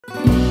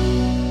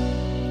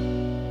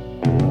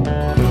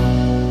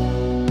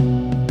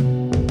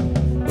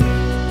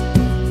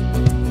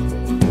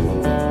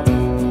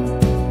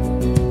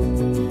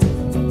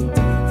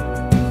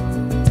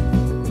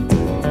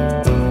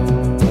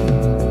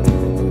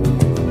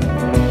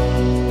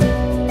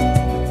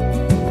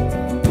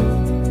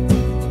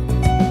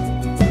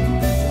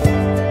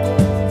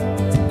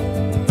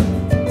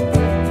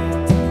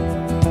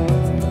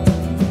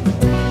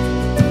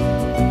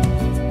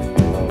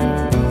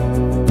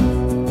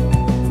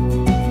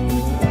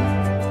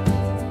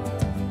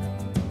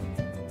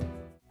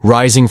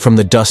Rising from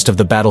the dust of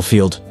the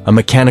battlefield, a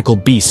mechanical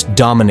beast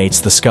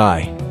dominates the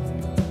sky.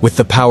 With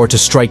the power to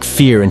strike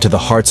fear into the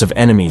hearts of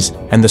enemies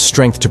and the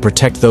strength to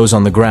protect those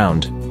on the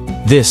ground,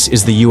 this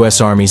is the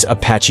U.S. Army's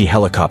Apache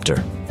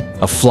Helicopter,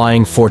 a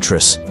flying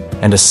fortress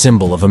and a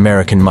symbol of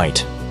American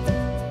might.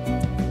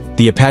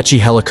 The Apache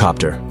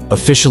Helicopter,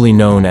 officially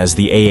known as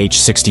the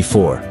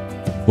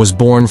AH-64, was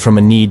born from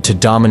a need to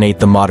dominate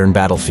the modern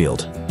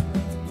battlefield.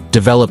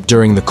 Developed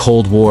during the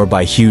Cold War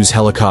by Hughes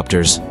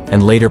Helicopters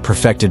and later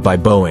perfected by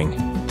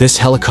Boeing, this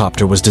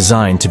helicopter was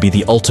designed to be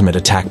the ultimate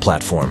attack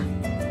platform.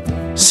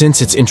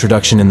 Since its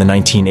introduction in the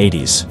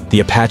 1980s,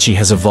 the Apache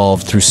has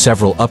evolved through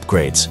several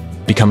upgrades,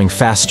 becoming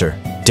faster,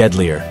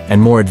 deadlier,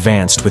 and more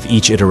advanced with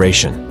each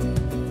iteration.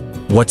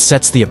 What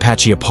sets the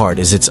Apache apart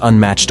is its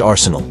unmatched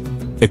arsenal.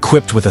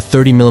 Equipped with a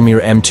 30mm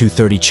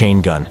M230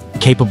 chain gun,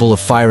 capable of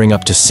firing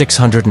up to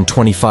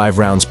 625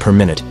 rounds per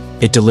minute,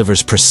 it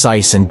delivers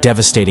precise and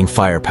devastating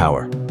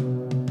firepower.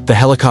 The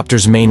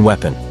helicopter's main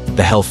weapon,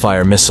 the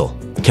Hellfire missile,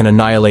 can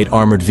annihilate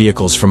armored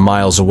vehicles from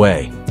miles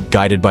away,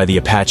 guided by the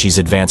Apache's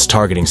advanced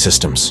targeting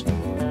systems.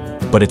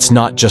 But it's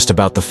not just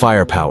about the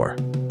firepower.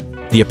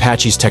 The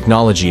Apache's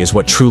technology is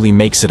what truly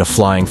makes it a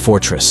flying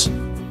fortress.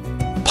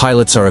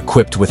 Pilots are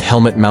equipped with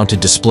helmet-mounted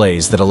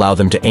displays that allow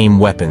them to aim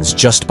weapons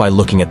just by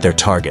looking at their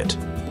target.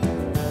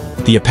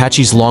 The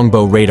Apache's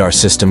longbow radar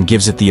system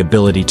gives it the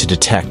ability to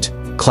detect,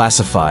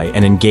 classify,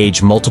 and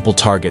engage multiple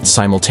targets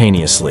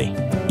simultaneously,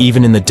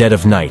 even in the dead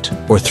of night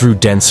or through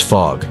dense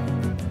fog.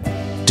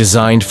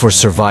 Designed for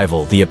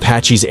survival, the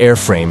Apache's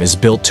airframe is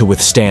built to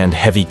withstand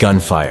heavy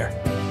gunfire.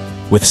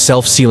 With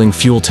self-sealing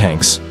fuel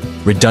tanks,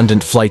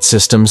 redundant flight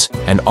systems,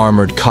 and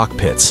armored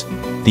cockpits,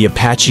 the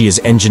Apache is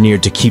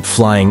engineered to keep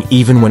flying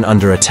even when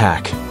under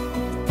attack.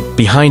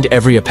 Behind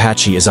every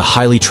Apache is a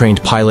highly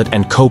trained pilot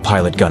and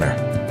co-pilot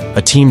gunner,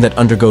 a team that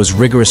undergoes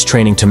rigorous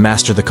training to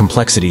master the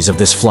complexities of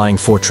this flying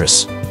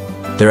fortress.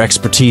 Their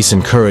expertise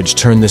and courage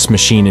turn this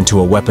machine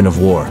into a weapon of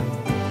war.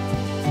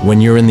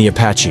 When you're in the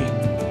Apache,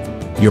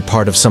 you're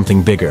part of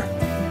something bigger.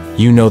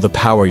 You know the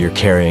power you're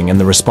carrying and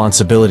the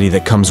responsibility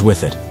that comes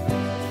with it.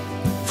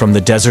 From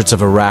the deserts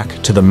of Iraq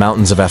to the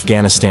mountains of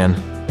Afghanistan,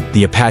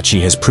 the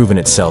Apache has proven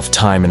itself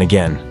time and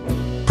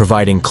again,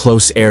 providing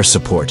close air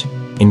support,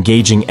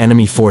 engaging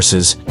enemy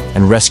forces,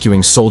 and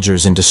rescuing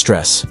soldiers in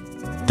distress.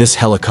 This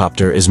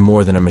helicopter is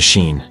more than a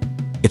machine.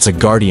 It's a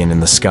guardian in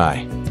the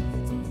sky.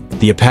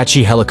 The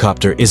Apache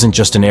helicopter isn't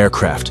just an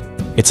aircraft,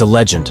 it's a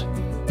legend,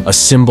 a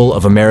symbol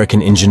of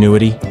American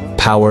ingenuity,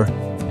 power,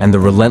 and the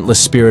relentless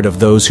spirit of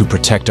those who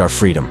protect our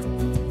freedom.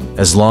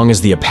 As long as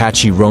the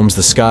Apache roams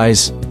the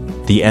skies,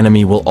 the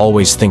enemy will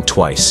always think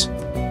twice.